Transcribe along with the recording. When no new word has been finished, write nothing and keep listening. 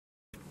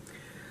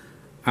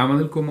I'm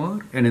Anil Kumar,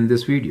 and in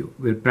this video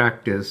we'll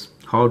practice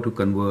how to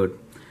convert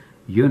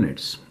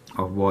units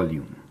of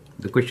volume.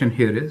 The question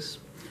here is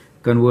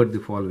convert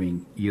the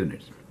following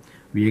units.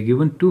 We are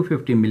given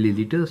 250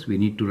 milliliters, we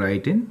need to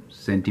write in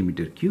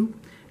centimeter cube,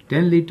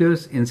 10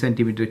 liters in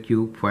centimeter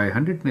cube,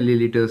 500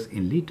 milliliters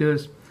in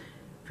liters,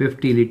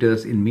 50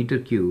 liters in meter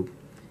cube,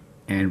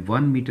 and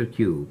 1 meter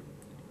cube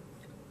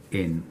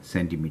in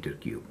centimeter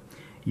cube.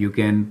 You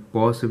can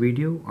pause the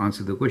video,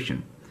 answer the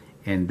question,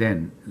 and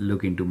then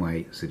look into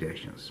my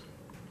suggestions.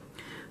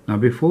 Now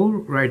before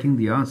writing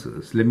the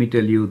answers, let me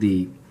tell you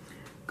the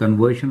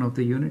conversion of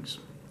the units.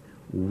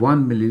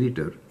 1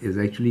 milliliter is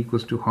actually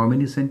equals to how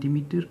many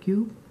centimeter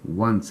cube?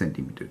 1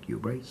 centimeter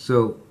cube, right?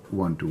 So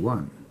 1 to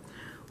 1.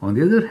 On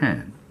the other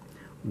hand,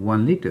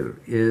 1 liter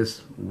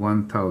is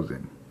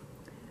 1000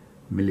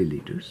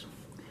 milliliters,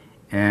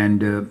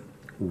 and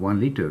 1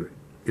 liter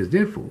is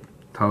therefore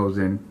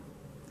 1000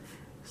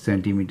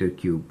 centimeter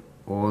cube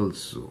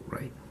also,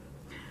 right?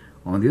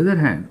 On the other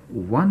hand,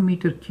 1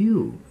 meter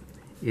cube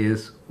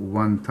is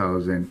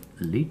 1000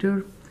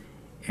 liter,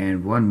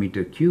 and 1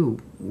 meter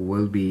cube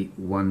will be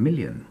 1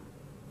 million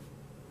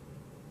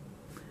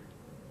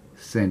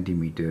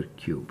centimeter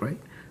cube, right?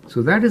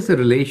 So that is the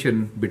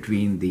relation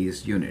between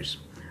these units.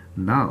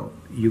 Now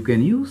you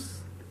can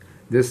use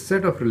this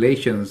set of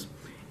relations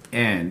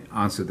and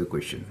answer the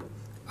question.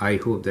 I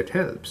hope that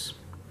helps.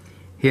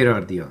 Here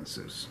are the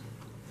answers.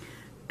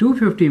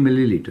 250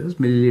 milliliters,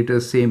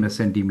 milliliters same as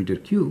centimeter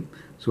cube,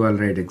 so I'll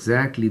write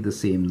exactly the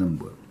same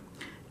number.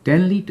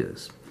 10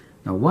 liters.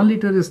 Now 1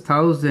 liter is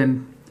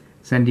 1000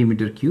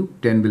 centimeter cube,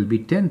 10 will be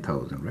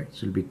 10,000, right?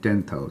 So it will be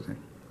 10,000.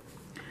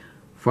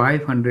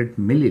 500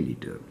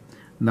 milliliter.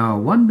 Now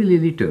 1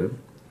 milliliter,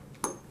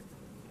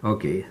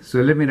 okay,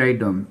 so let me write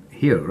down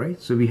here, right?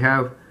 So we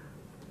have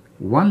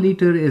 1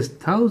 liter is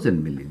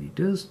 1000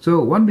 milliliters.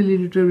 So 1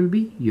 milliliter will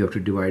be, you have to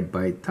divide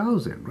by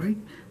 1000, right?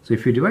 So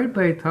if you divide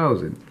by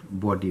 1000,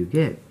 what do you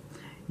get?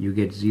 You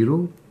get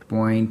 0.5,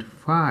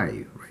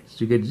 right?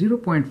 So you get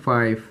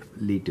 0.5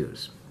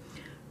 liters.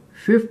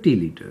 50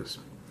 liters.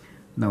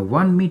 Now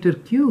 1 meter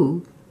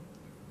cube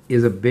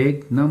is a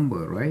big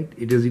number, right?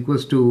 It is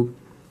equals to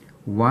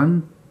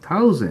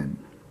 1000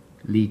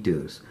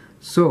 liters.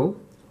 So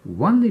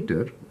 1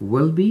 liter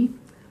will be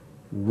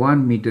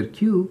 1 meter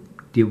cube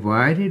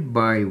divided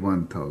by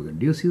 1000.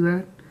 Do you see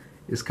that?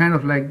 It's kind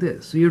of like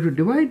this. So you have to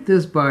divide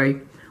this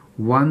by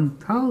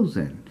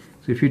 1000.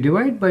 So if you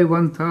divide by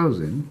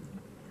 1000,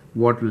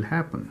 what will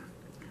happen?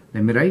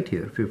 Let me write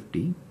here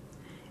 50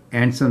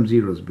 and some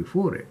zeros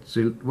before it.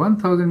 So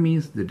 1000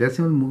 means the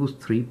decimal moves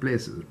 3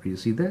 places. Do you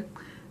see that?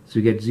 So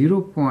you get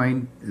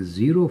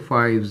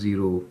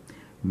 0.050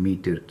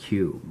 meter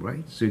cube,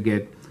 right? So you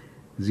get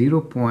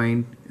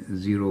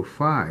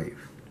 0.05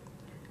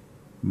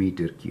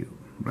 meter cube,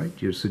 right?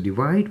 So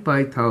divide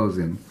by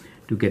 1000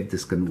 to get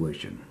this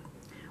conversion.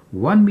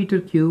 1 meter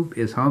cube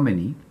is how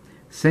many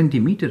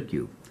centimeter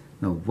cube?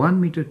 Now 1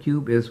 meter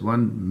cube is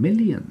 1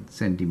 million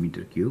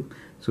centimeter cube.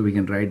 So we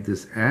can write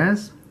this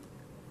as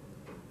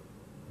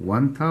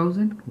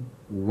 1000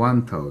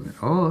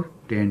 or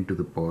 10 to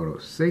the power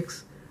of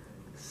 6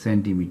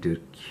 centimeter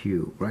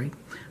cube, right?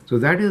 So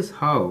that is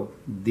how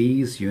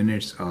these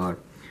units are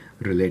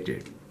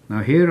related.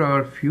 Now here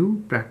are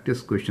few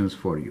practice questions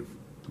for you,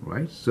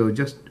 right? So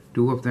just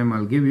 2 of them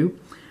I'll give you.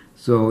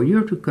 So you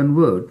have to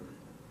convert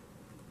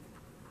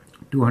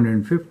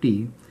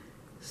 250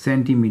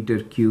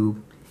 centimeter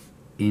cube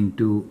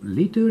into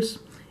liters,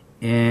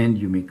 and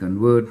you may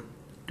convert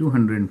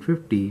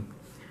 250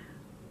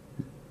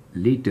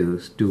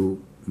 liters to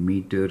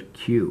meter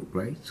cube,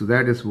 right? So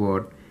that is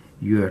what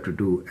you have to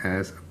do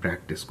as a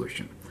practice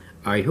question.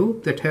 I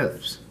hope that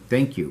helps.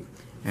 Thank you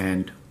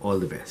and all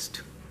the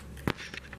best.